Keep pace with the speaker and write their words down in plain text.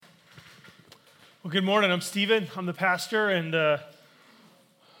Well, good morning. I'm Stephen. I'm the pastor, and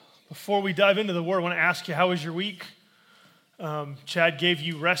before we dive into the Word, I want to ask you, how was your week? Chad gave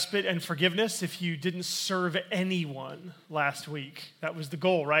you respite and forgiveness if you didn't serve anyone last week. That was the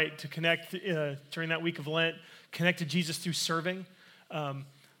goal, right? To connect during that week of Lent, connect to Jesus through serving.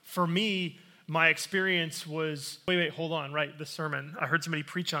 For me, my experience was, hold on, right, the sermon. I heard somebody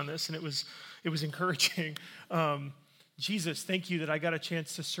preach on this, and it was encouraging. Jesus, thank you that I got a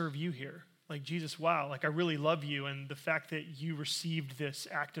chance to serve you here. Like, Jesus, wow, like I really love you, and the fact that you received this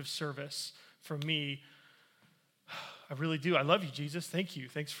act of service from me, I really do. I love you, Jesus. Thank you.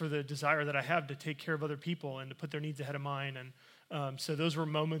 Thanks for the desire that I have to take care of other people and to put their needs ahead of mine. And so those were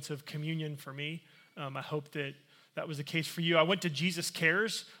moments of communion for me. I hope that was the case for you. I went to Jesus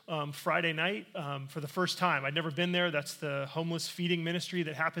Cares Friday night for the first time. I'd never been there. That's the homeless feeding ministry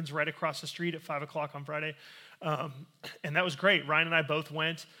that happens right across the street at 5 o'clock on Friday. And that was great. Ryan and I both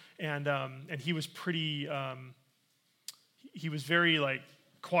went, and he was pretty, he was very like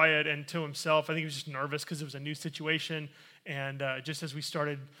quiet and to himself. I think he was just nervous because it was a new situation. And just as we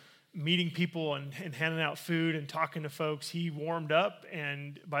started meeting people and handing out food and talking to folks, he warmed up.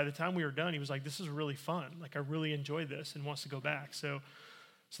 And by the time we were done, he was like, this is really fun. Like, I really enjoyed this and wants to go back. So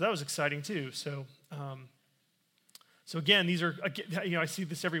that was exciting too. So again, these are, I see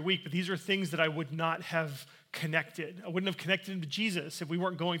this every week, but these are things that I would not have connected. I wouldn't have connected him to Jesus if we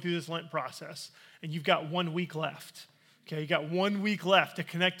weren't going through this Lent process. And you've got 1 week left. Okay, you got 1 week left to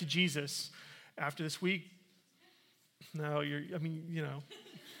connect to Jesus. After this week, no,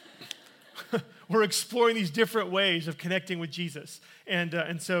 we're exploring these different ways of connecting with Jesus.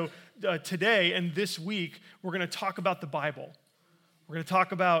 And so today and this week, we're going to talk about the Bible. We're going to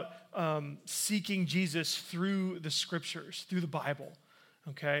talk about seeking Jesus through the scriptures, through the Bible.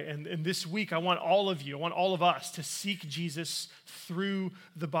 Okay, and this week I want all of us to seek Jesus through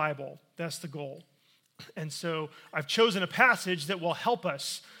the Bible. That's the goal. And so I've chosen a passage that will help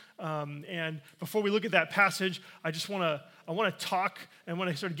us. And before we look at that passage, I want to talk and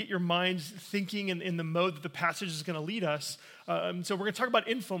want to sort of get your minds thinking in the mode that the passage is going to lead us. So we're going to talk about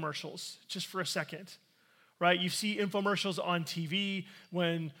infomercials just for a second. Right? You see infomercials on TV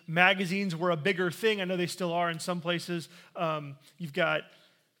when magazines were a bigger thing. I know they still are in some places. You've got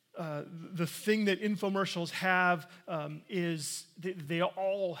the thing that infomercials have is they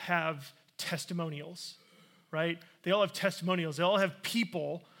all have testimonials, right? They all have testimonials. They all have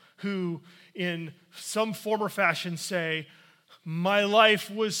people who in some form or fashion say, my life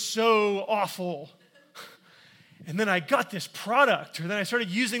was so awful. And then I got this product, or then I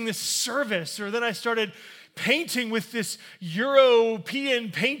started using this service, or then I started painting with this European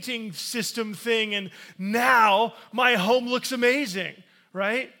painting system thing, and now my home looks amazing,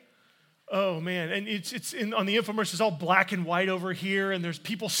 right? Oh man, and it's on the infomercial, it's all black and white over here, and there's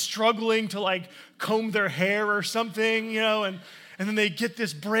people struggling to like comb their hair or something, and then they get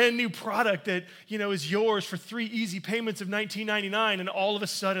this brand new product that, is yours for 3 easy payments of $19.99, and all of a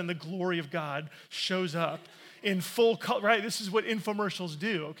sudden the glory of God shows up in full color, right? This is what infomercials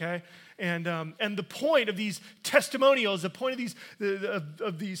do, okay? And the point of these testimonials, the point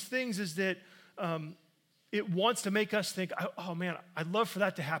of these things is that it wants to make us think, oh man, I'd love for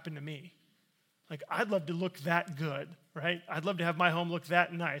that to happen to me. Like, I'd love to look that good, right? I'd love to have my home look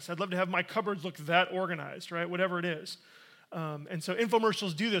that nice. I'd love to have my cupboards look that organized, right? Whatever it is. And so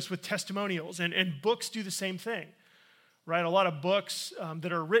infomercials do this with testimonials, and books do the same thing, right? A lot of books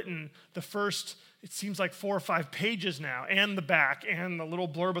that are written, the first, it seems like 4 or 5 pages now, and the back, and the little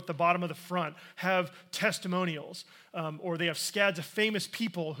blurb at the bottom of the front have testimonials, or they have scads of famous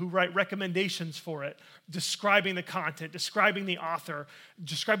people who write recommendations for it, describing the content, describing the author,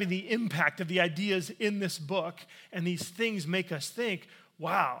 describing the impact of the ideas in this book, and these things make us think,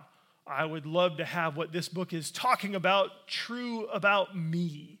 wow, I would love to have what this book is talking about true about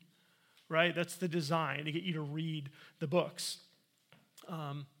me, right? That's the design, to get you to read the books.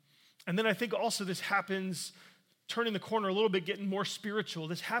 And then I think also this happens, turning the corner a little bit, getting more spiritual.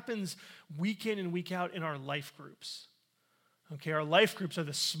 This happens week in and week out in our life groups. Okay, our life groups are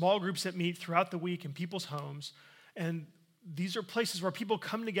the small groups that meet throughout the week in people's homes. And these are places where people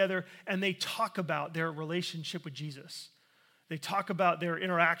come together and they talk about their relationship with Jesus. They talk about their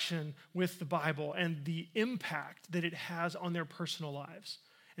interaction with the Bible and the impact that it has on their personal lives.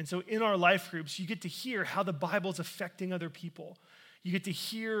 And so in our life groups, you get to hear how the Bible is affecting other people. You get to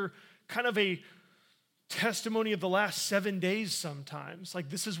hear kind of a testimony of the last 7 days sometimes. Like,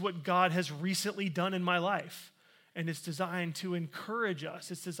 this is what God has recently done in my life. And it's designed to encourage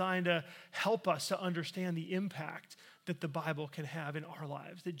us. It's designed to help us to understand the impact that the Bible can have in our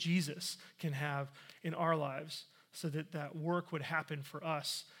lives, that Jesus can have in our lives, so that that work would happen for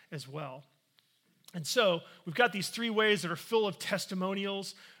us as well. And so we've got these three ways that are full of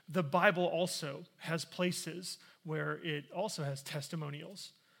testimonials. The Bible also has places where it also has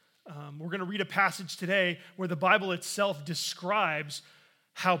testimonials. We're going to read a passage today where the Bible itself describes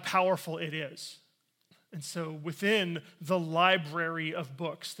how powerful it is. And so within the library of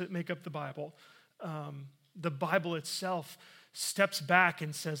books that make up the Bible itself steps back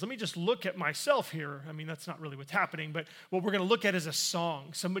and says, let me just look at myself here. I mean, that's not really what's happening, but what we're going to look at is a song.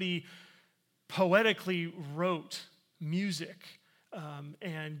 Somebody poetically wrote music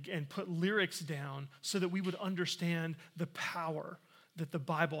and put lyrics down so that we would understand the power that the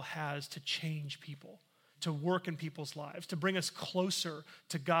Bible has to change people, to work in people's lives, to bring us closer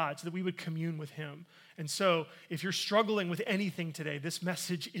to God so that we would commune with him. And so if you're struggling with anything today, this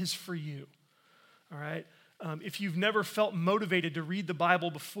message is for you, all right? If you've never felt motivated to read the Bible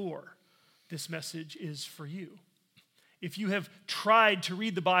before, this message is for you. If you have tried to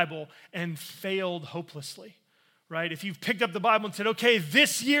read the Bible and failed hopelessly, right? If you've picked up the Bible and said, okay,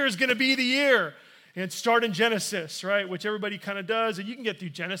 this year is going to be the year, and start in Genesis, right, which everybody kind of does, and you can get through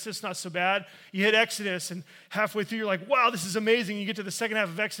Genesis, not so bad. You hit Exodus, and halfway through, you're like, wow, this is amazing. You get to the second half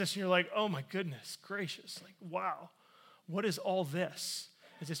of Exodus, and you're like, oh my goodness gracious, like, wow, what is all this?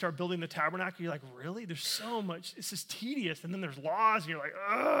 As they start building the tabernacle, you're like, really? There's so much. This is tedious. And then there's laws, and you're like,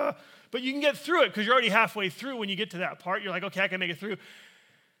 ugh. But you can get through it because you're already halfway through when you get to that part. You're like, okay, I can make it through.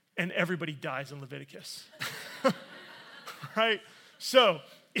 And everybody dies in Leviticus, right? So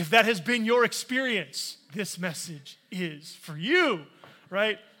if that has been your experience, this message is for you,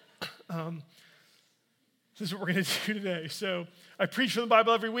 right? This is what we're going to do today. So I preach from the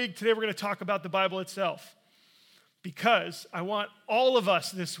Bible every week. Today we're going to talk about the Bible itself, because I want all of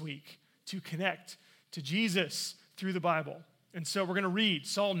us this week to connect to Jesus through the Bible. And so we're going to read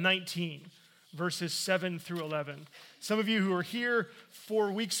Psalm 19, verses 7 through 11. Some of you who were here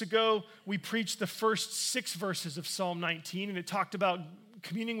 4 weeks ago, we preached the first 6 verses of Psalm 19, and it talked about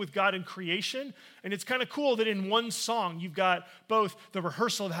communing with God in creation. And it's kind of cool that in one song, you've got both the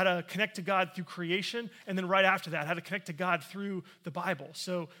rehearsal of how to connect to God through creation, and then right after that, how to connect to God through the Bible.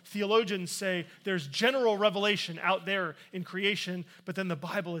 So theologians say there's general revelation out there in creation, but then the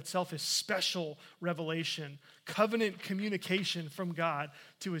Bible itself is special revelation, covenant communication from God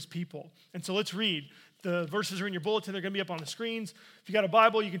to his people. And so let's read. The verses are in your bulletin. They're going to be up on the screens. If you got a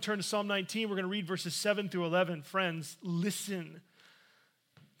Bible, you can turn to Psalm 19. We're going to read verses 7 through 11. Friends, listen.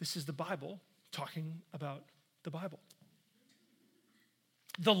 This is the Bible talking about the Bible.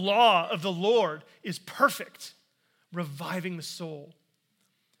 The law of the Lord is perfect, reviving the soul.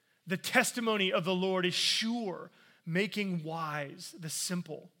 The testimony of the Lord is sure, making wise the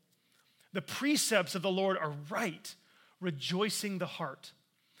simple. The precepts of the Lord are right, rejoicing the heart.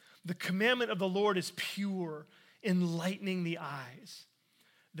 The commandment of the Lord is pure, enlightening the eyes.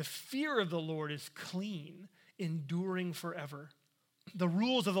 The fear of the Lord is clean, enduring forever. The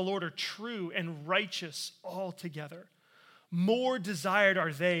rules of the Lord are true and righteous altogether. More desired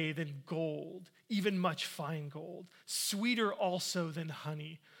are they than gold, even much fine gold, sweeter also than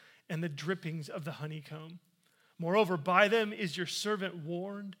honey and the drippings of the honeycomb. Moreover, by them is your servant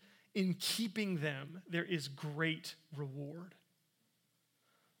warned. In keeping them, there is great reward.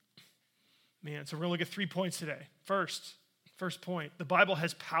 Man, so we're going to look at 3 points today. First point, the Bible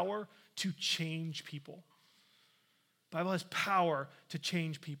has power to change people. The Bible has power to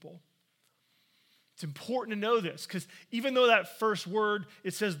change people. It's important to know this because even though that first word,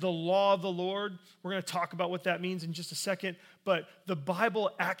 it says the law of the Lord, we're going to talk about what that means in just a second, but the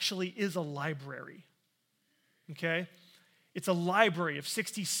Bible actually is a library, okay? It's a library of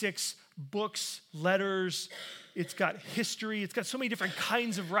 66 books, letters. It's got history. It's got so many different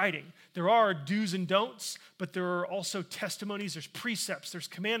kinds of writing. There are do's and don'ts, but there are also testimonies. There's precepts. There's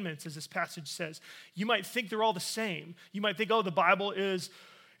commandments, as this passage says. You might think they're all the same. You might think, oh, the Bible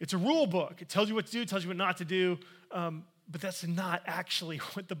it's a rule book. It tells you what to do, it tells you what not to do, but that's not actually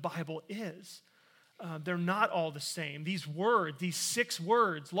what the Bible is. They're not all the same. These 6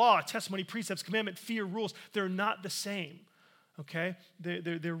 words, law, testimony, precepts, commandment, fear, rules, they're not the same. Okay?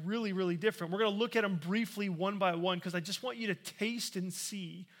 They're really, really different. We're going to look at them briefly one by one because I just want you to taste and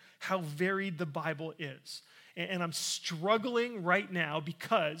see how varied the Bible is. And I'm struggling right now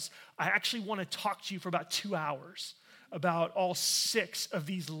because I actually want to talk to you for about 2 hours about all 6 of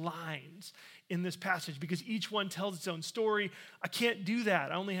these lines in this passage because each one tells its own story. I can't do that.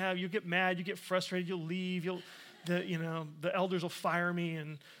 You'll get mad, you get frustrated, you'll leave, the elders will fire me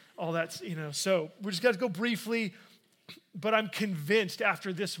and all that, So we just got to go briefly. But I'm convinced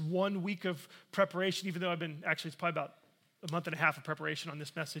after this 1 week of preparation, even though it's probably about a month and a half of preparation on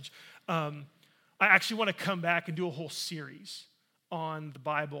this message, I actually want to come back and do a whole series on the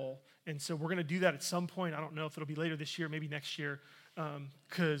Bible. And so we're going to do that at some point. I don't know if it'll be later this year, maybe next year,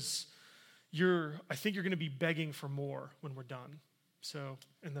 because I think you're going to be begging for more when we're done. So,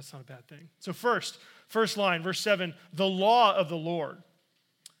 and that's not a bad thing. So first line, verse 7, the law of the Lord.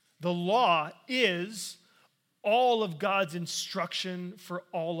 The law is all of God's instruction for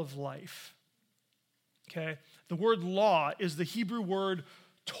all of life. Okay? The word law is the Hebrew word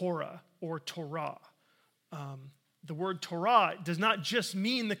Torah or Torah. The word Torah does not just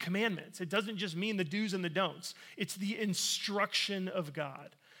mean the commandments. It doesn't just mean the do's and the don'ts. It's the instruction of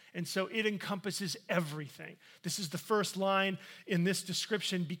God. And so it encompasses everything. This is the first line in this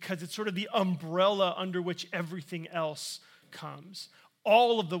description because it's sort of the umbrella under which everything else comes.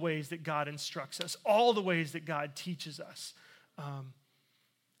 All of the ways that God instructs us, all the ways that God teaches us.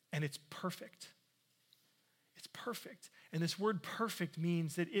 And it's perfect. It's perfect. And this word perfect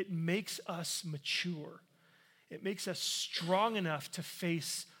means that it makes us mature. It makes us strong enough to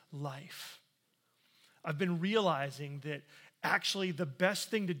face life. I've been realizing that actually the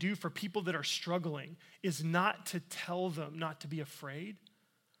best thing to do for people that are struggling is not to tell them not to be afraid,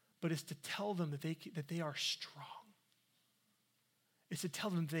 but is to tell them that they are strong. It's to tell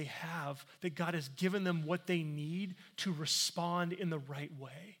them that God has given them what they need to respond in the right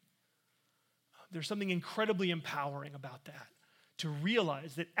way. There's something incredibly empowering about that, to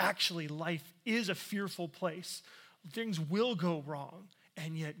realize that actually life is a fearful place. Things will go wrong,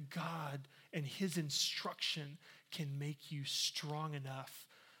 and yet God and his instruction can make you strong enough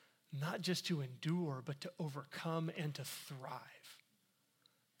not just to endure, but to overcome and to thrive.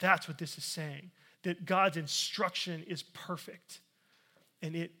 That's what this is saying, that God's instruction is perfect,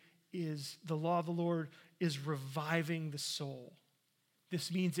 and the law of the Lord is reviving the soul.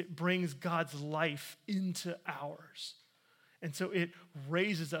 This means it brings God's life into ours. And so it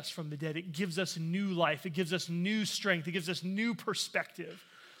raises us from the dead. It gives us new life. It gives us new strength. It gives us new perspective.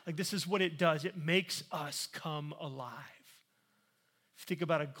 Like, this is what it does. It makes us come alive. If you think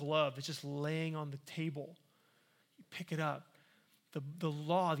about a glove that's just laying on the table, you pick it up. The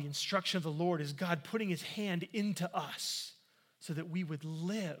law, the instruction of the Lord is God putting his hand into us so that we would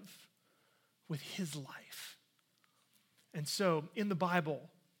live with his life. And so in the Bible,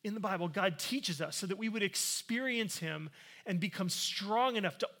 God teaches us so that we would experience him and become strong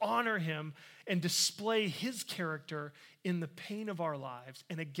enough to honor him and display his character in the pain of our lives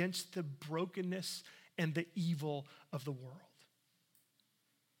and against the brokenness and the evil of the world.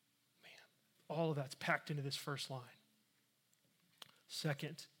 Man, all of that's packed into this first line.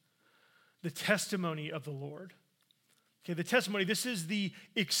 Second, the testimony of the Lord. Okay, the testimony, this is the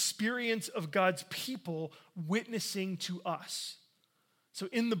experience of God's people witnessing to us. So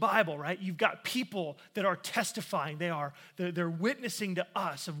in the Bible, right, you've got people that are testifying. They're witnessing to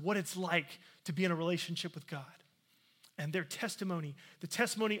us of what it's like to be in a relationship with God. And their testimony, the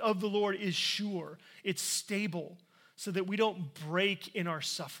testimony of the Lord is sure. It's stable so that we don't break in our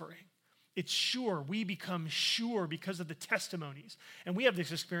suffering. It's sure. We become sure because of the testimonies. And we have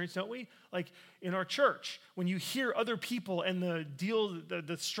this experience, don't we? Like in our church, when you hear other people and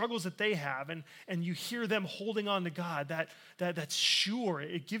the struggles that they have, and you hear them holding on to God, that's sure.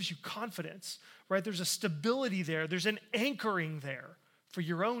 It gives you confidence, right? There's a stability there. There's an anchoring there for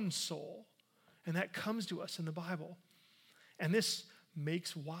your own soul. And that comes to us in the Bible. And this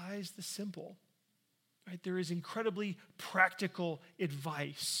makes wise the simple, right? There is incredibly practical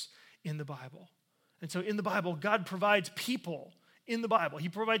advice in the Bible. And so in the Bible, God provides people in the Bible. He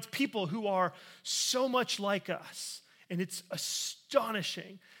provides people who are so much like us. And it's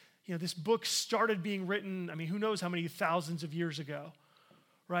astonishing. You know, this book started being written, who knows how many thousands of years ago,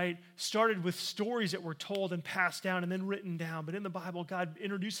 right? Started with stories that were told and passed down and then written down. But in the Bible, God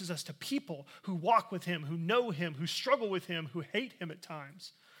introduces us to people who walk with him, who know him, who struggle with him, who hate him at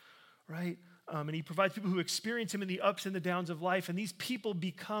times, right? And he provides people who experience him in the ups and the downs of life. And these people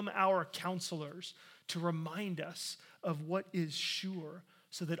become our counselors to remind us of what is sure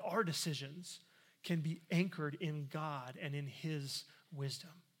so that our decisions can be anchored in God and in his wisdom.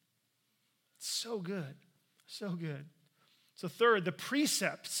 It's so good, so good. So third, the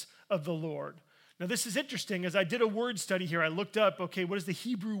precepts of the Lord. Now this is interesting. As I did a word study here, I looked up, okay, what does the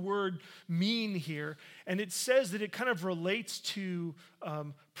Hebrew word mean here? And it says that it kind of relates to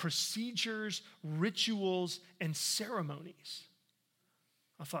procedures, rituals, and ceremonies.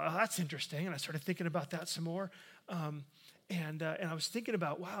 I thought, oh, that's interesting. And I started thinking about that some more. And I was thinking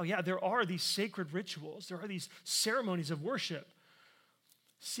about, wow, yeah, there are these sacred rituals. There are these ceremonies of worship.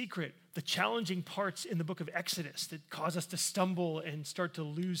 Secret, the challenging parts in the book of Exodus that cause us to stumble and start to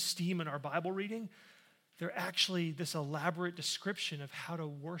lose steam in our Bible reading, they're actually this elaborate description of how to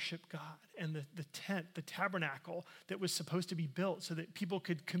worship God. And the tent, the tabernacle that was supposed to be built so that people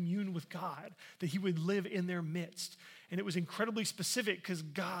could commune with God, that he would live in their midst. And it was incredibly specific because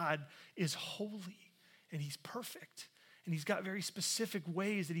God is holy and he's perfect. And he's got very specific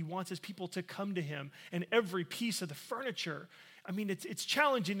ways that he wants his people to come to him. And every piece of the furniture, I mean, it's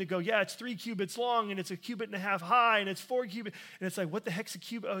challenging to go, yeah, it's 3 cubits long and it's 1.5 cubits high and it's 4 cubits. And it's like, what the heck's a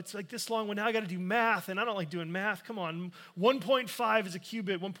cubit? Oh, it's like this long. Well, now I got to do math and I don't like doing math. Come on. 1.5 is a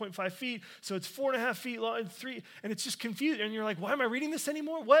cubit, 1.5 feet. So it's 4.5 feet long and 3. And it's just confusing. And you're like, why am I reading this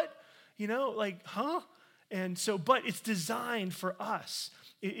anymore? What? Huh? And so, but it's designed for us.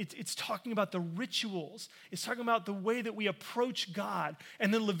 It's talking about the rituals. It's talking about the way that we approach God.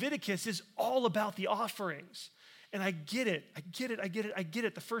 And then Leviticus is all about the offerings. And I get it.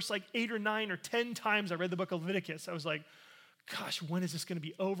 The first 8 or 9 or 10 times I read the book of Leviticus, I was like, gosh, when is this going to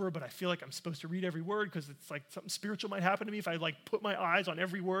be over? But I feel like I'm supposed to read every word because it's like something spiritual might happen to me if I put my eyes on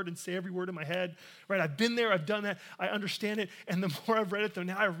every word and say every word in my head, right? I've been there, I've done that, I understand it. And the more I've read it, though,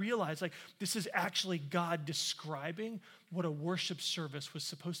 now I realize this is actually God describing what a worship service was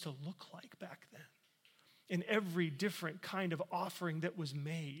supposed to look like back then. In every different kind of offering that was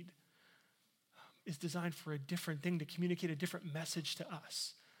made is designed for a different thing, to communicate a different message to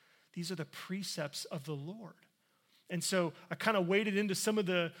us. These are the precepts of the Lord. And so I kind of waded into some of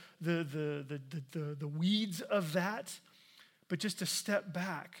the weeds of that, but just to step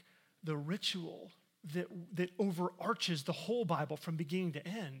back, the ritual that overarches the whole Bible from beginning to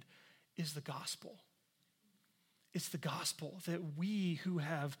end is the gospel. It's the gospel that we who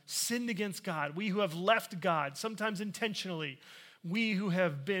have sinned against God, we who have left God, sometimes intentionally, we who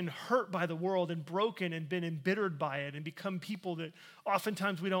have been hurt by the world and broken and been embittered by it and become people that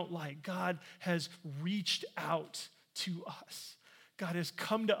oftentimes we don't like, God has reached out to us. God has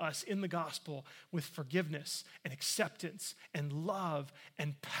come to us in the gospel with forgiveness and acceptance and love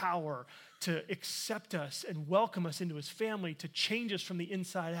and power to accept us and welcome us into his family, to change us from the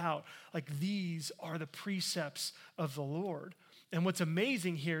inside out. These are the precepts of the Lord. And what's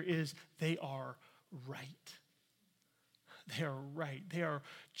amazing here is they are right. They are right. They are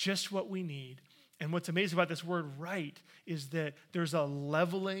just what we need. And what's amazing about this word right is that there's a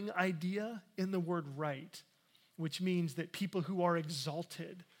leveling idea in the word right, which means that people who are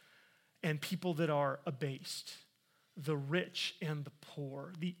exalted and people that are abased, the rich and the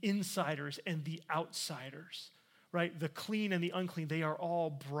poor, the insiders and the outsiders, right? The clean and the unclean, they are all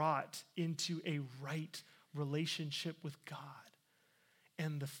brought into a right relationship with God.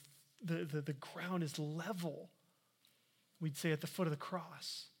 And the ground is level. We'd say at the foot of the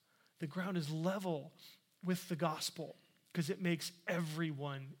cross. The ground is level with the gospel because it makes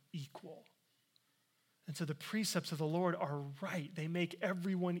everyone equal. And so the precepts of the Lord are right. They make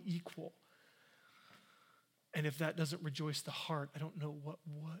everyone equal. And if that doesn't rejoice the heart, I don't know what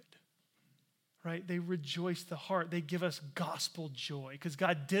would. Right? They rejoice the heart. They give us gospel joy because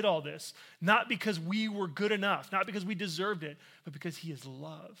God did all this, not because we were good enough, not because we deserved it, but because he is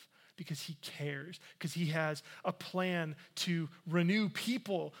love, because he cares, because he has a plan to renew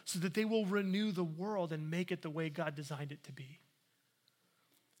people so that they will renew the world and make it the way God designed it to be.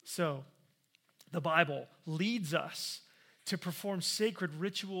 So, the Bible leads us to perform sacred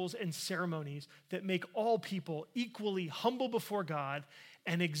rituals and ceremonies that make all people equally humble before God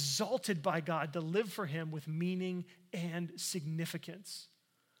and exalted by God to live for him with meaning and significance.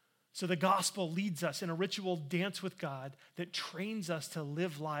 So the gospel leads us in a ritual dance with God that trains us to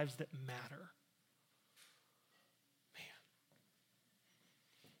live lives that matter. Man.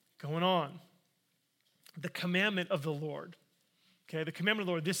 Going on. The commandment of the Lord. Okay, the commandment of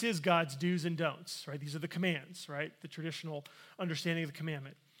the Lord, this is God's do's and don'ts, right? These are the commands, right? The traditional understanding of the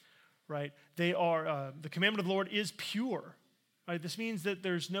commandment, right? They are, the commandment of the Lord is pure, right? This means that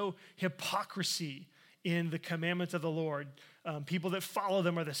there's no hypocrisy in the commandments of the Lord. People that follow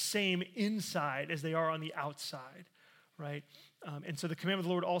them are the same inside as they are on the outside, right? And so the commandment of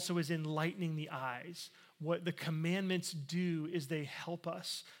the Lord also is enlightening the eyes. What the commandments do is they help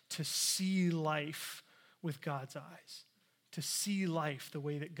us to see life with God's eyes, to see life the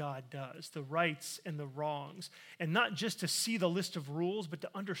way that God does, the rights and the wrongs, and not just to see the list of rules, but to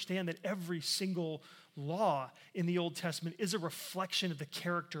understand that every single law in the Old Testament is a reflection of the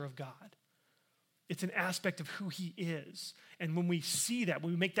character of God. It's an aspect of who he is. And when we see that,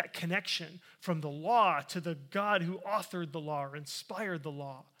 when we make that connection from the law to the God who authored the law or inspired the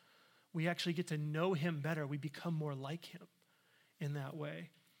law, we actually get to know him better. We become more like him in that way.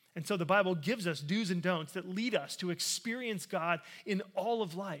 And so the Bible gives us do's and don'ts that lead us to experience God in all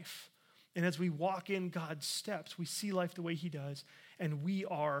of life. And as we walk in God's steps, we see life the way he does, and we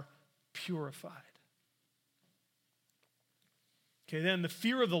are purified. Okay, then the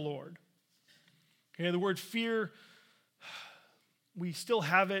fear of the Lord. Okay, the word fear, we still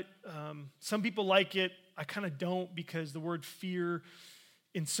have it. Some people like it. I kind of don't, because the word fear,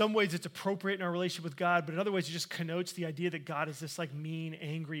 in some ways it's appropriate in our relationship with God, but in other ways it just connotes the idea that God is this like mean,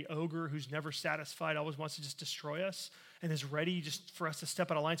 angry ogre who's never satisfied, always wants to just destroy us, and is ready just for us to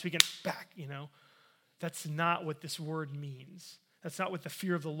step out of line so we get back, That's not what this word means. That's not what the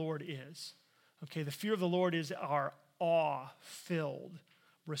fear of the Lord is. Okay, the fear of the Lord is our awe-filled,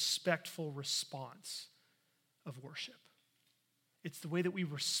 respectful response of worship. It's the way that we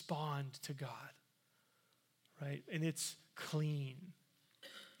respond to God, right? And it's clean.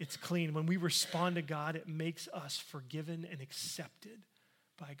 It's clean. When we respond to God, it makes us forgiven and accepted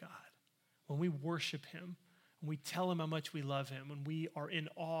by God. When we worship him, when we tell him how much we love him, when we are in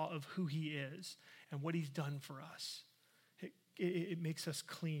awe of who he is and what he's done for us, it makes us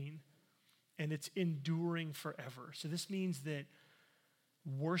clean, and it's enduring forever. So this means that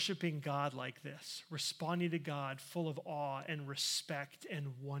worshiping God like this, responding to God full of awe and respect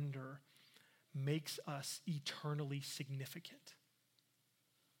and wonder, makes us eternally significant.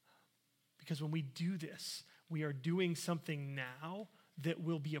 Because when we do this, we are doing something now that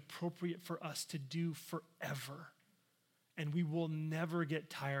will be appropriate for us to do forever. And we will never get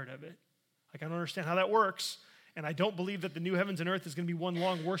tired of it. Like, I don't understand how that works. And I don't believe that the new heavens and earth is going to be one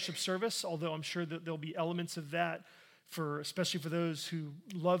long worship service, although I'm sure that there'll be elements of that, especially for those who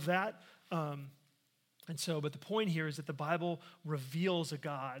love that. But the point here is that the Bible reveals a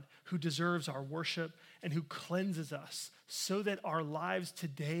God who deserves our worship and who cleanses us so that our lives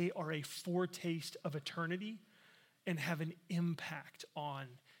today are a foretaste of eternity and have an impact on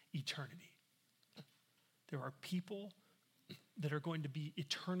eternity. There are people that are going to be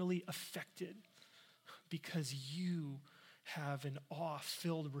eternally affected because you have an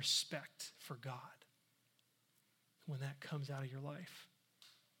awe-filled respect for God when that comes out of your life.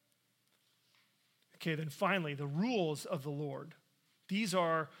 Okay, then finally, the rules of the Lord. These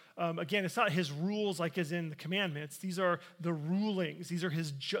are, again, it's not his rules like as in the commandments. These are the rulings. These are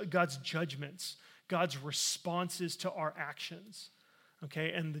God's judgments, God's responses to our actions.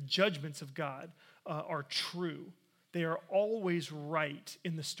 Okay, and the judgments of God are true. They are always right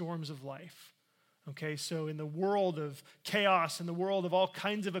in the storms of life. Okay, so in the world of chaos, in the world of all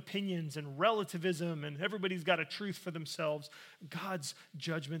kinds of opinions and relativism, and everybody's got a truth for themselves, God's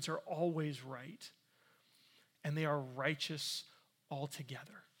judgments are always right. And they are righteous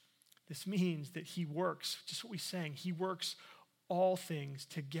altogether. This means that he works, just what we sang, he works all things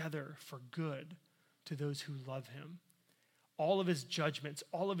together for good to those who love him. All of his judgments,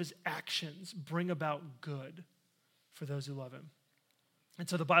 all of his actions bring about good for those who love him. And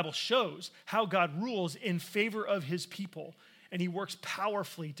so the Bible shows how God rules in favor of his people, and he works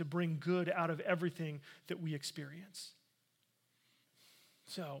powerfully to bring good out of everything that we experience.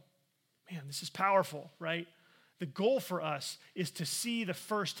 So, man, this is powerful, right? The goal for us is to see the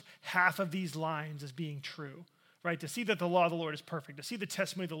first half of these lines as being true, right? To see that the law of the Lord is perfect, to see the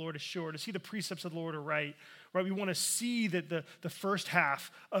testimony of the Lord is sure, to see the precepts of the Lord are right? We want to see that the first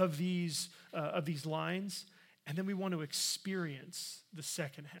half of these lines, and then we want to experience the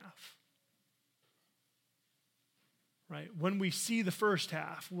second half, right? When we see the first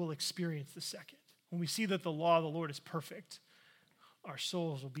half, we'll experience the second. When we see that the law of the Lord is perfect, our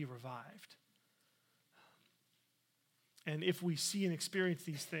souls will be revived. And if we see and experience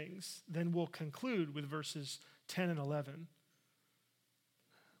these things, then we'll conclude with verses 10 and 11.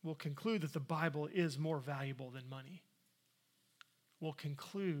 We'll conclude that the Bible is more valuable than money. We'll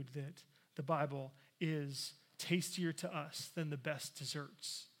conclude that the Bible is tastier to us than the best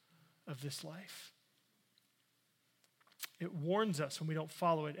desserts of this life. It warns us when we don't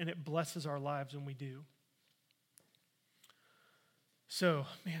follow it, and it blesses our lives when we do. So,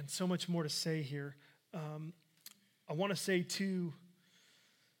 man, so much more to say here. I want to say too,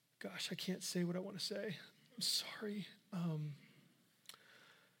 I can't say what I want to say. I'm sorry.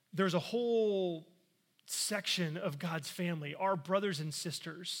 There's a whole section of God's family, our brothers and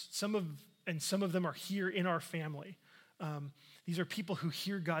sisters. Some of them are here in our family. These are people who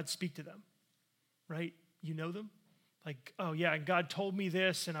hear God speak to them, right? You know them? Like, oh yeah, and God told me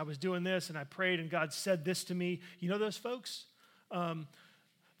this, and I was doing this, and I prayed, and God said this to me. You know those folks?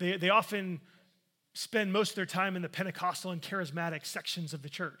 They often spend most of their time in the Pentecostal and charismatic sections of the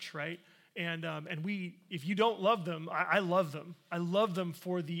church, right? And if you don't love them, I love them. I love them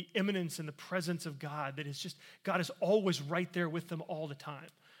for the immanence and the presence of God that is just, God is always right there with them all the time.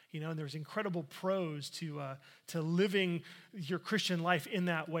 And there's incredible pros to living your Christian life in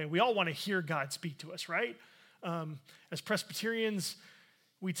that way. We all want to hear God speak to us, right? As Presbyterians,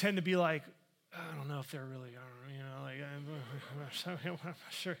 we tend to be like, I don't know if they're really, I don't know, like, I'm not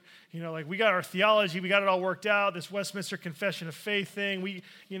sure. Like we got our theology, we got it all worked out, this Westminster Confession of Faith thing.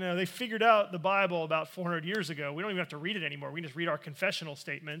 They figured out the Bible about 400 years ago. We don't even have to read it anymore. We can just read our confessional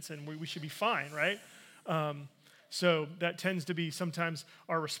statements and we should be fine, right? So that tends to be sometimes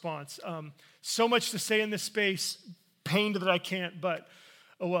our response. So much to say in this space, pained that I can't, but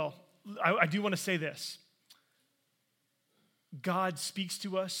oh well. I do want to say this. God speaks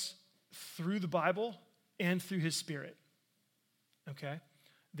to us through the Bible and through his Spirit, okay?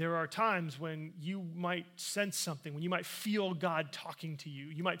 There are times when you might sense something, when you might feel God talking to you.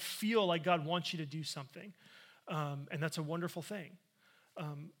 You might feel like God wants you to do something, and that's a wonderful thing.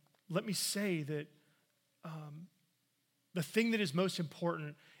 Let me say that the thing that is most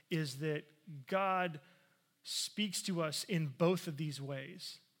important is that God speaks to us in both of these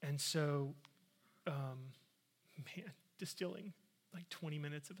ways. And so, distilling like 20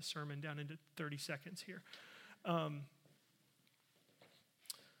 minutes of a sermon down into 30 seconds here.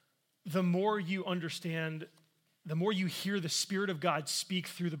 The more you understand, the more you hear the Spirit of God speak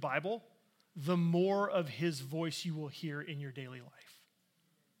through the Bible, the more of his voice you will hear in your daily life.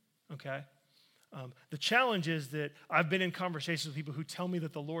 Okay? The challenge is that I've been in conversations with people who tell me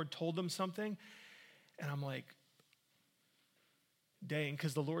that the Lord told them something, and I'm like, dang,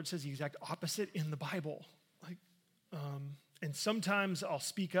 because the Lord says the exact opposite in the Bible. And sometimes I'll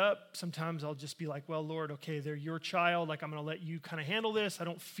speak up. Sometimes I'll just be like, well, Lord, okay, they're your child. Like, I'm going to let you kind of handle this. I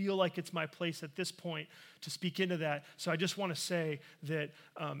don't feel like it's my place at this point to speak into that. So I just want to say that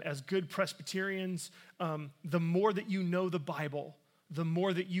as good Presbyterians, the more that you know the Bible, the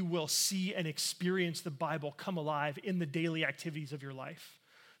more that you will see and experience the Bible come alive in the daily activities of your life.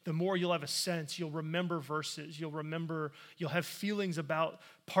 The more you'll have a sense, you'll remember verses, you'll have feelings about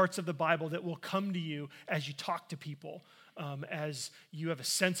parts of the Bible that will come to you as you talk to people, as you have a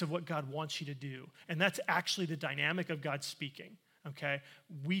sense of what God wants you to do. And that's actually the dynamic of God speaking, okay?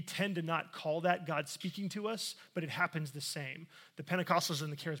 We tend to not call that God speaking to us, but it happens the same. The Pentecostals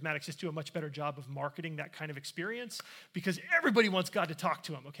and the Charismatics just do a much better job of marketing that kind of experience because everybody wants God to talk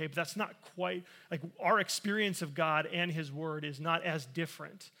to them, okay? But that's not quite, like our experience of God and his word is not as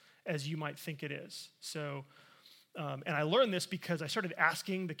different as you might think it is. So, and I learned this because I started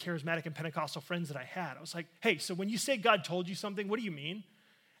asking the charismatic and Pentecostal friends that I had. I was like, hey, so when you say God told you something, what do you mean?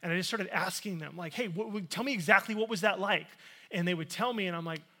 And I just started asking them, like, hey, tell me exactly what was that like? And they would tell me, and I'm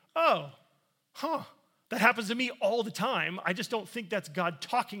like, that happens to me all the time. I just don't think that's God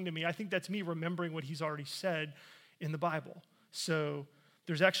talking to me. I think that's me remembering what he's already said in the Bible. So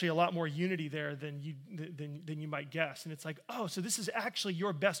there's actually a lot more unity there than you might guess. And it's like, oh, so this is actually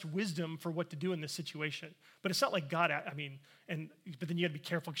your best wisdom for what to do in this situation. But it's not like God, but then you gotta be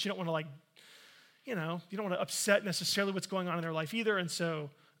careful because you don't wanna you don't wanna upset necessarily what's going on in their life either. And so,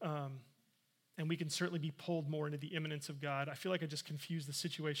 and we can certainly be pulled more into the immanence of God. I feel like I just confused the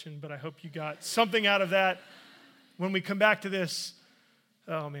situation, but I hope you got something out of that. When we come back to this,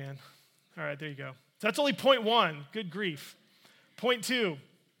 oh man. All right, there you go. So that's only point one. Good grief. Point two.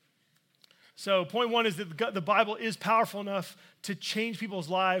 So point one is that the Bible is powerful enough to change people's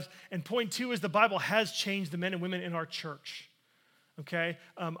lives. And point two is the Bible has changed the men and women in our church. Okay?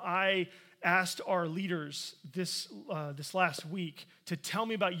 I asked our leaders this last week to tell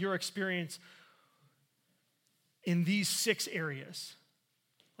me about your experience in these 6 areas.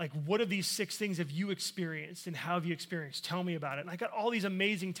 Like, what of these 6 things have you experienced and how have you experienced? Tell me about it. And I got all these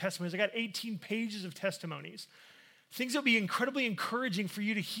amazing testimonies. I got 18 pages of testimonies. Things that will be incredibly encouraging for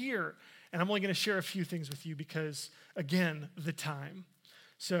you to hear. And I'm only going to share a few things with you because, again, the time.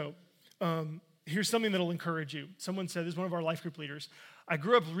 So here's something that will encourage you. Someone said, this is one of our life group leaders, I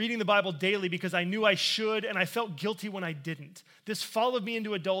grew up reading the Bible daily because I knew I should, and I felt guilty when I didn't. This followed me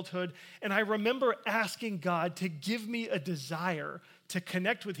into adulthood, and I remember asking God to give me a desire to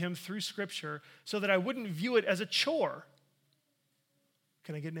connect with him through Scripture so that I wouldn't view it as a chore.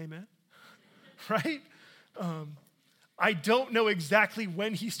 Can I get an amen? Right? I don't know exactly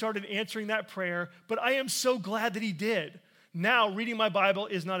when he started answering that prayer, but I am so glad that he did. Now, reading my Bible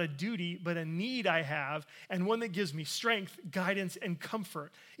is not a duty, but a need I have, and one that gives me strength, guidance, and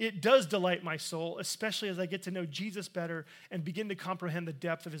comfort. It does delight my soul, especially as I get to know Jesus better and begin to comprehend the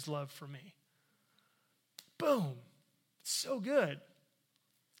depth of his love for me. Boom. It's so good.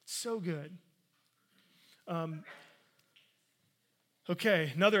 It's so good.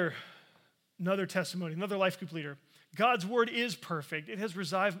 Okay, another testimony, another life group leader. God's word is perfect. It has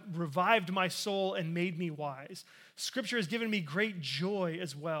revived my soul and made me wise. Scripture has given me great joy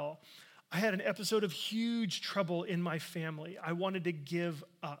as well. I had an episode of huge trouble in my family. I wanted to give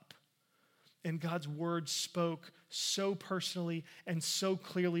up. And God's word spoke so personally and so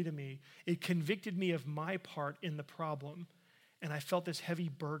clearly to me. It convicted me of my part in the problem. And I felt this heavy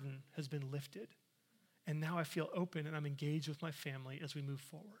burden has been lifted. And now I feel open and I'm engaged with my family as we move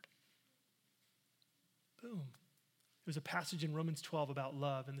forward. Boom. There's a passage in Romans 12 about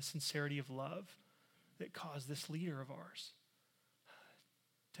love and the sincerity of love that caused this leader of ours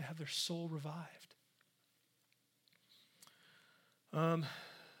to have their soul revived.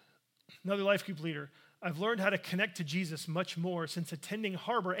 Another life group leader. I've learned how to connect to Jesus much more since attending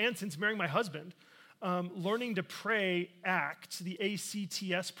Harbor and since marrying my husband. Learning to pray ACTS, the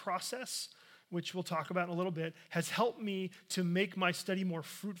ACTS process, which we'll talk about in a little bit, has helped me to make my study more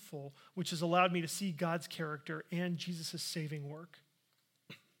fruitful, which has allowed me to see God's character and Jesus' saving work.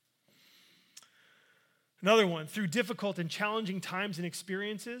 Another one, through difficult and challenging times and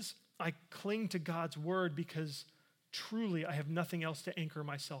experiences, I cling to God's word because truly I have nothing else to anchor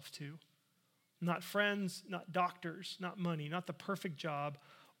myself to. Not friends, not doctors, not money, not the perfect job,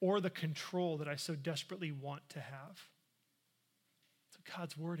 or the control that I so desperately want to have. So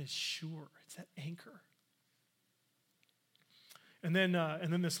God's word is sure. It's that anchor. And then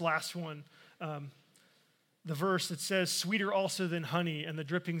this last one, the verse that says, sweeter also than honey and the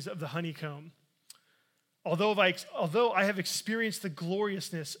drippings of the honeycomb. Although I have experienced the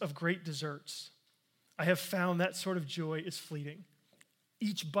gloriousness of great desserts, I have found that sort of joy is fleeting.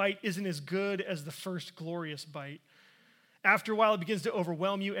 Each bite isn't as good as the first glorious bite. After a while, it begins to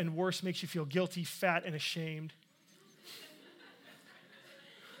overwhelm you, and worse, makes you feel guilty, fat, and ashamed.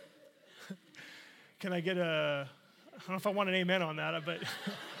 Can I get I don't know if I want an amen on that,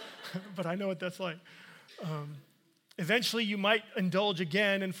 but I know what that's like. Eventually, you might indulge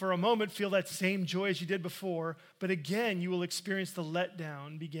again, and for a moment, feel that same joy as you did before, but again, you will experience the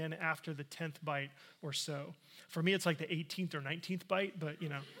letdown begin after the 10th bite or so. For me, it's like the 18th or 19th bite, but you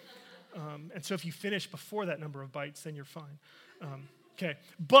know. And so if you finish before that number of bites, then you're fine. Okay,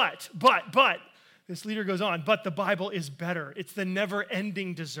 but, this leader goes on, but the Bible is better. It's the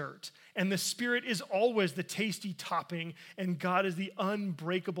never-ending dessert. And the Spirit is always the tasty topping, and God is the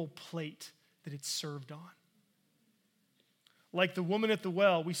unbreakable plate that it's served on. Like the woman at the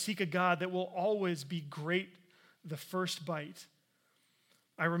well, we seek a God that will always be great the first bite.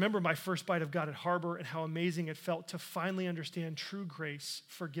 I remember my first bite of God at Harbor and how amazing it felt to finally understand true grace,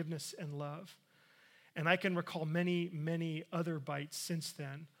 forgiveness, and love. And I can recall many, many other bites since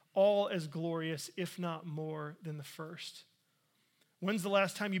then, all as glorious, if not more, than the first. When's the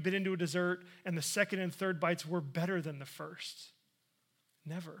last time you bit into a dessert and the second and third bites were better than the first?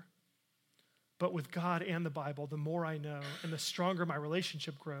 Never. But with God and the Bible, the more I know and the stronger my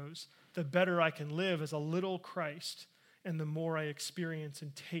relationship grows, the better I can live as a little Christ, and the more I experience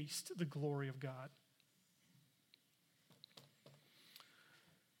and taste the glory of God.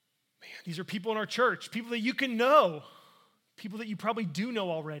 Man, these are people in our church, people that you can know, people that you probably do know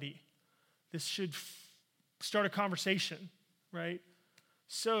already. This should start a conversation, right?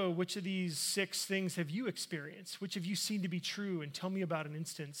 So, which of these 6 things have you experienced? Which have you seen to be true? And tell me about an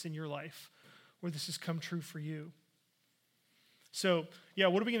instance in your life where this has come true for you. So,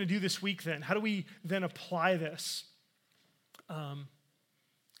 what are we going to do this week then? How do we then apply this?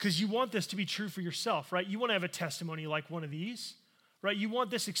 Because you want this to be true for yourself, right? You want to have a testimony like one of these, right? You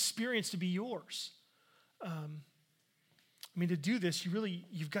want this experience to be yours. To do this,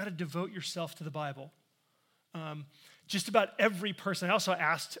 you've got to devote yourself to the Bible. Just about every person. I also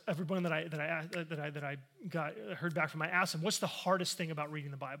asked everyone that I heard back from. I asked them, "What's the hardest thing about reading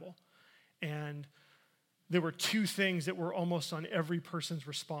the Bible?" And there were 2 things that were almost on every person's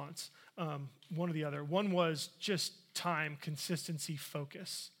response, one or the other. One was just time, consistency,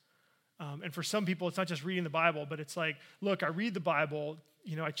 focus. And for some people, it's not just reading the Bible, but it's like, look, I read the Bible,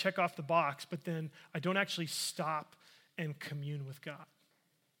 I check off the box, but then I don't actually stop and commune with God.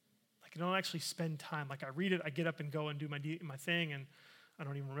 Like, I don't actually spend time. Like, I read it, I get up and go and do my thing, and I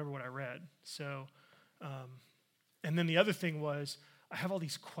don't even remember what I read. So, and then the other thing was, I have all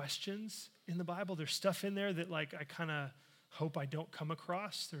these questions in the Bible. There's stuff in there that I kind of hope I don't come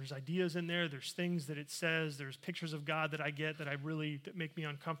across. There's ideas in there. There's things that it says. There's pictures of God that I get that make me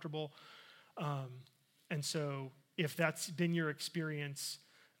uncomfortable. And so if that's been your experience,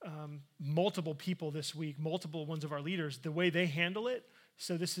 multiple people this week, multiple ones of our leaders, the way they handle it,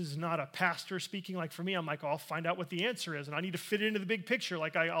 so this is not a pastor speaking. Like for me, I'm like, I'll find out what the answer is, and I need to fit it into the big picture.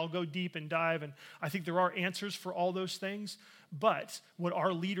 Like I'll go deep and dive, and I think there are answers for all those things. But what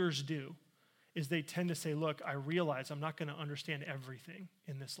our leaders do is they tend to say, look, I realize I'm not going to understand everything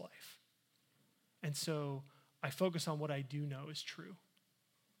in this life. And so I focus on what I do know is true.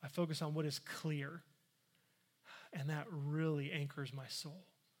 I focus on what is clear. And that really anchors my soul.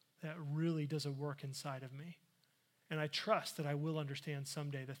 that really does a work inside of me. And I trust that I will understand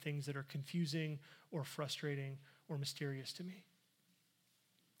someday the things that are confusing or frustrating or mysterious to me.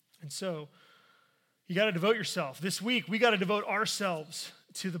 And so, you got to devote yourself. This week, we got to devote ourselves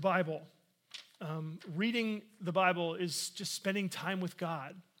to the Bible. Reading the Bible is just spending time with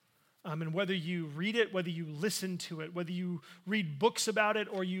God. And whether you read it, whether you listen to it, whether you read books about it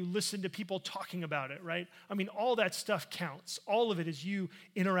or you listen to people talking about it, right? I mean, all that stuff counts. All of it is you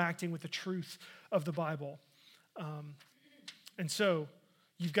interacting with the truth of the Bible. And so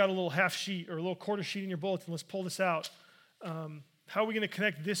you've got a little half sheet or a little quarter sheet in your bulletin. Let's pull this out. How are we going to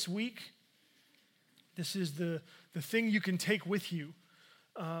connect this week? This is the thing you can take with you.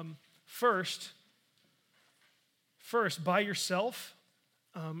 First, by yourself,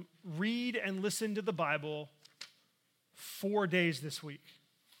 read and listen to the Bible 4 days this week.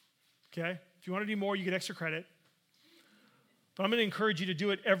 Okay? If you want to do more, you get extra credit. But I'm going to encourage you to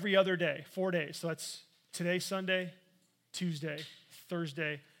do it every other day, 4 days. So that's today, Sunday, Tuesday,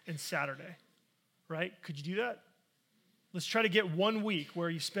 Thursday, and Saturday. Right? Could you do that? Let's try to get 1 week where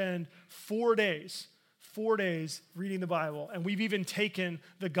you spend 4 days reading the Bible. And we've even taken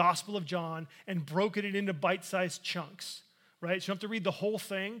the Gospel of John and broken it into bite-sized chunks, right? So you don't have to read the whole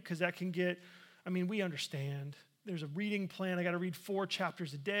thing because that can get, we understand. There's a reading plan. I got to read 4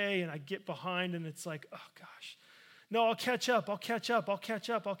 chapters a day, and I get behind, and it's like, oh, gosh. No, I'll catch up.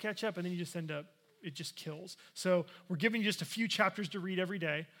 And then you just end up, it just kills. So we're giving you just a few chapters to read every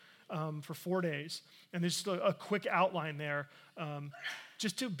day for 4 days. And there's just a quick outline there.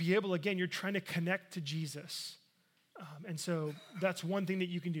 Just to be able, again, you're trying to connect to Jesus. And so that's one thing that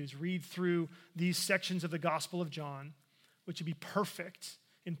you can do is read through these sections of the Gospel of John, which would be perfect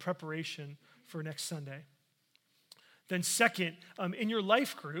in preparation for next Sunday. Then second, in your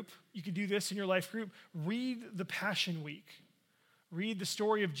life group, you can do this in your life group, read the Passion Week. Read the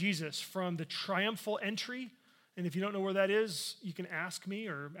story of Jesus from the triumphal entry. And if you don't know where that is, you can ask me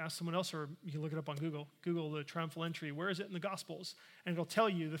or ask someone else, or you can look it up on Google. Google the triumphal entry. Where is it in the Gospels? And it'll tell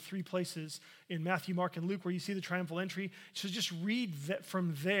you the 3 places in Matthew, Mark, and Luke where you see the triumphal entry. So just read that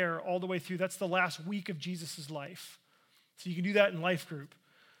from there all the way through. That's the last week of Jesus' life. So you can do that in life group,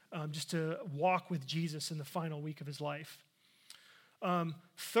 just to walk with Jesus in the final week of his life.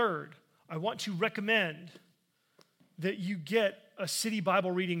 Third, I want to recommend that you get a City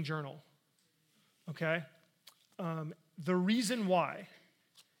Bible reading journal, okay? The reason why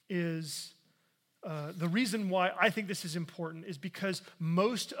I think this is important is because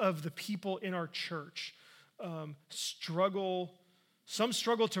most of the people in our church struggle. Some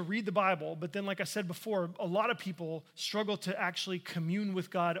struggle to read the Bible, but then, like I said before, a lot of people struggle to actually commune with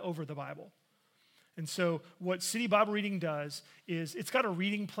God over the Bible. And so what City Bible Reading does is it's got a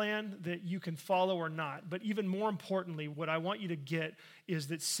reading plan that you can follow or not. But even more importantly, what I want you to get is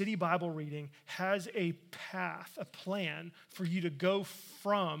that City Bible Reading has a path, a plan for you to go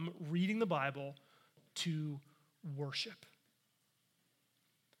from reading the Bible to worship.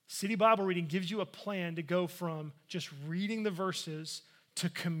 City Bible Reading gives you a plan to go from just reading the verses to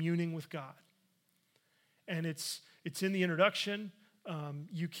communing with God. And it's in the introduction.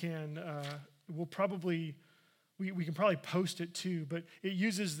 You can... we can probably post it too, but it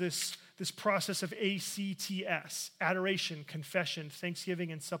uses this process of ACTS, adoration, confession,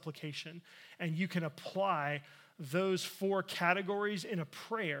 thanksgiving, and supplication. And you can apply those 4 categories in a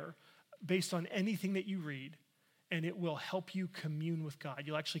prayer based on anything that you read, and it will help you commune with God.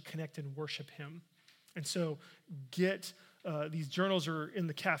 You'll actually connect and worship him. And so these journals are in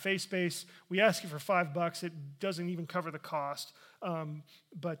the cafe space. We ask you for $5. It doesn't even cover the cost.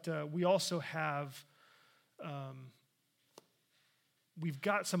 But we also have, we've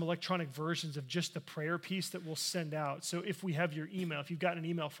got some electronic versions of just the prayer piece that we'll send out. So if we have your email, if you've gotten an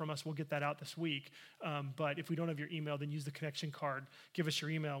email from us, we'll get that out this week. But if we don't have your email, then use the connection card. Give us your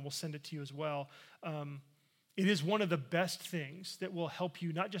email and we'll send it to you as well. It is one of the best things that will help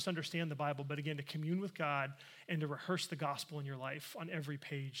you not just understand the Bible, but again, to commune with God and to rehearse the gospel in your life on every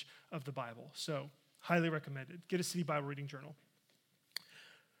page of the Bible. So, highly recommended. Get a City Bible Reading journal.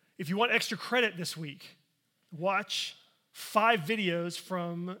 If you want extra credit this week, watch 5 videos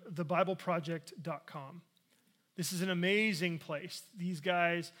from thebibleproject.com. This is an amazing place. These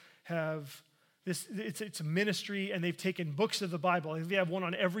guys have... It's a ministry, and they've taken books of the Bible. They have one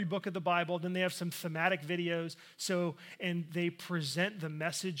on every book of the Bible. Then they have some thematic videos. And they present the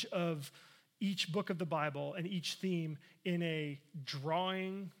message of each book of the Bible and each theme in a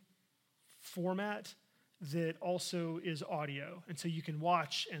drawing format that also is audio. And so you can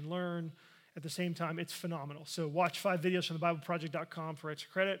watch and learn at the same time. It's phenomenal. So watch 5 videos from thebibleproject.com for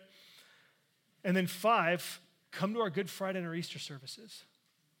extra credit. And then 5, come to our Good Friday and our Easter services.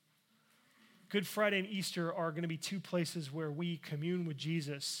 Good Friday and Easter are going to be two places where we commune with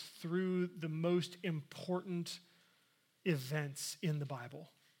Jesus through the most important events in the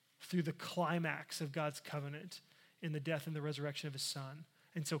Bible, through the climax of God's covenant in the death and the resurrection of his Son.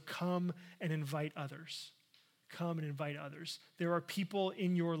 And so come and invite others. Come and invite others. There are people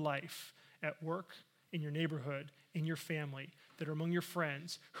in your life, at work, in your neighborhood, in your family, that are among your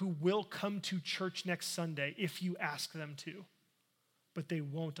friends who will come to church next Sunday if you ask them to, but they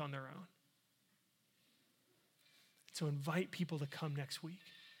won't on their own. So invite people to come next week.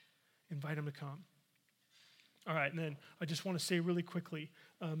 Invite them to come. All right, and then I just want to say really quickly,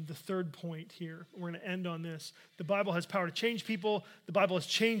 the third point here. We're going to end on this. The Bible has power to change people. The Bible has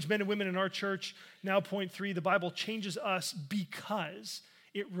changed men and women in our church. Now, point 3, the Bible changes us because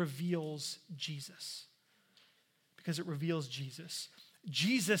it reveals Jesus. Because it reveals Jesus.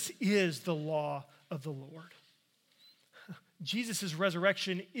 Jesus is the law of the Lord. Jesus'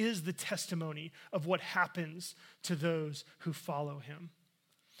 resurrection is the testimony of what happens to those who follow him.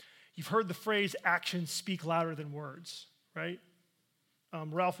 You've heard the phrase, actions speak louder than words, right?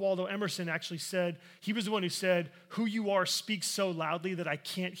 Ralph Waldo Emerson actually said, he was the one who said, who you are speaks so loudly that I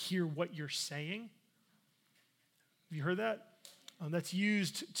can't hear what you're saying. Have you heard that? That's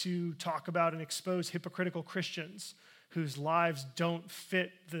used to talk about and expose hypocritical Christians whose lives don't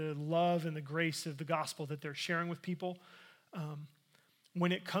fit the love and the grace of the gospel that they're sharing with people.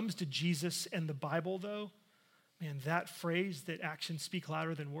 When it comes to Jesus and the Bible, though, man, that phrase that actions speak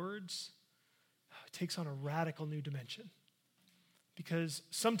louder than words, it takes on a radical new dimension. Because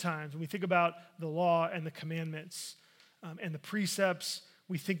sometimes when we think about the law and the commandments and the precepts,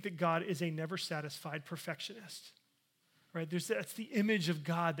 we think that God is a never satisfied perfectionist. Right? That's the image of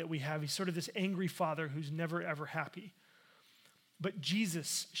God that we have. He's sort of this angry father who's never, ever happy. But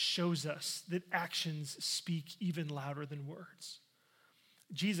Jesus shows us that actions speak even louder than words.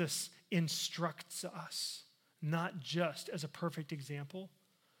 Jesus instructs us, not just as a perfect example,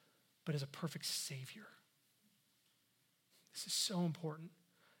 but as a perfect Savior. This is so important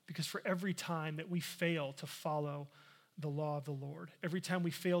because for every time that we fail to follow the law of the Lord, every time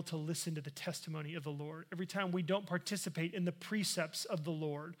we fail to listen to the testimony of the Lord, every time we don't participate in the precepts of the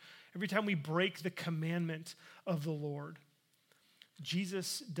Lord, every time we break the commandment of the Lord,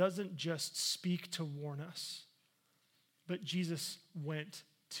 Jesus doesn't just speak to warn us, but Jesus went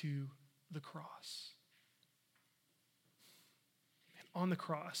to the cross. And on the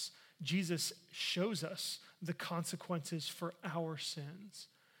cross, Jesus shows us the consequences for our sins.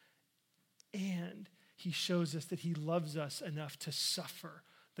 And he shows us that he loves us enough to suffer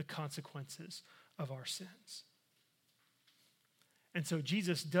the consequences of our sins. And so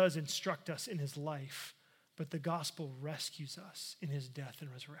Jesus does instruct us in his life, but the gospel rescues us in his death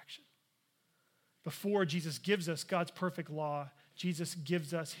and resurrection. Before Jesus gives us God's perfect law, Jesus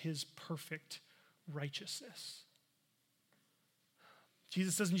gives us his perfect righteousness.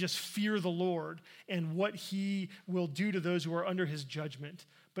 Jesus doesn't just fear the Lord and what he will do to those who are under his judgment,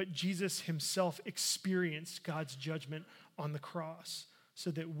 but Jesus himself experienced God's judgment on the cross so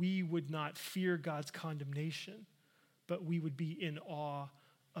that we would not fear God's condemnation, but we would be in awe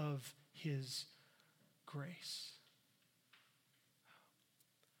of his grace.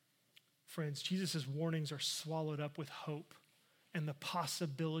 Friends, Jesus' warnings are swallowed up with hope and the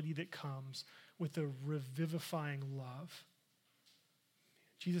possibility that comes with a revivifying love.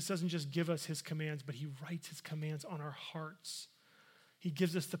 Jesus doesn't just give us his commands, but he writes his commands on our hearts. He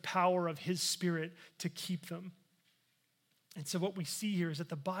gives us the power of his Spirit to keep them. And so what we see here is that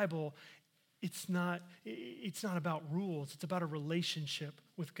the Bible, it's not about rules. It's about a relationship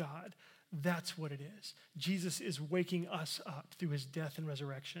with God. That's what it is. Jesus is waking us up through his death and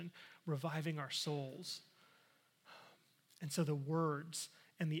resurrection, reviving our souls. And so the words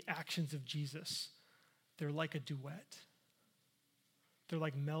and the actions of Jesus, they're like a duet. They're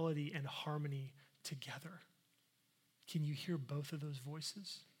like melody and harmony together. Can you hear both of those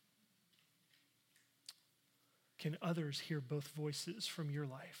voices? Can others hear both voices from your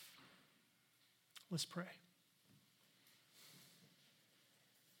life? Let's pray.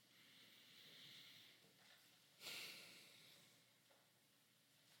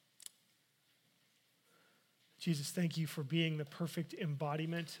 Jesus, thank you for being the perfect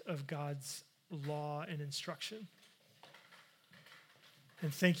embodiment of God's law and instruction.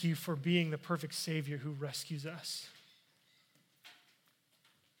 And thank you for being the perfect Savior who rescues us.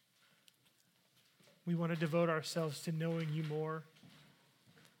 We want to devote ourselves to knowing you more.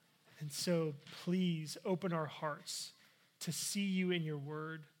 And so please open our hearts to see you in your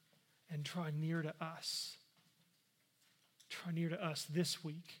word and draw near to us. Draw near to us this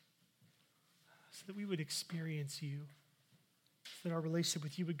week so that we would experience you, so that our relationship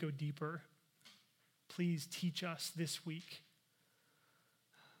with you would go deeper, please teach us this week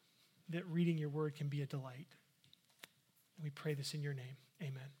that reading your word can be a delight. And we pray this in your name.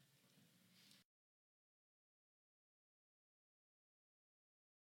 Amen.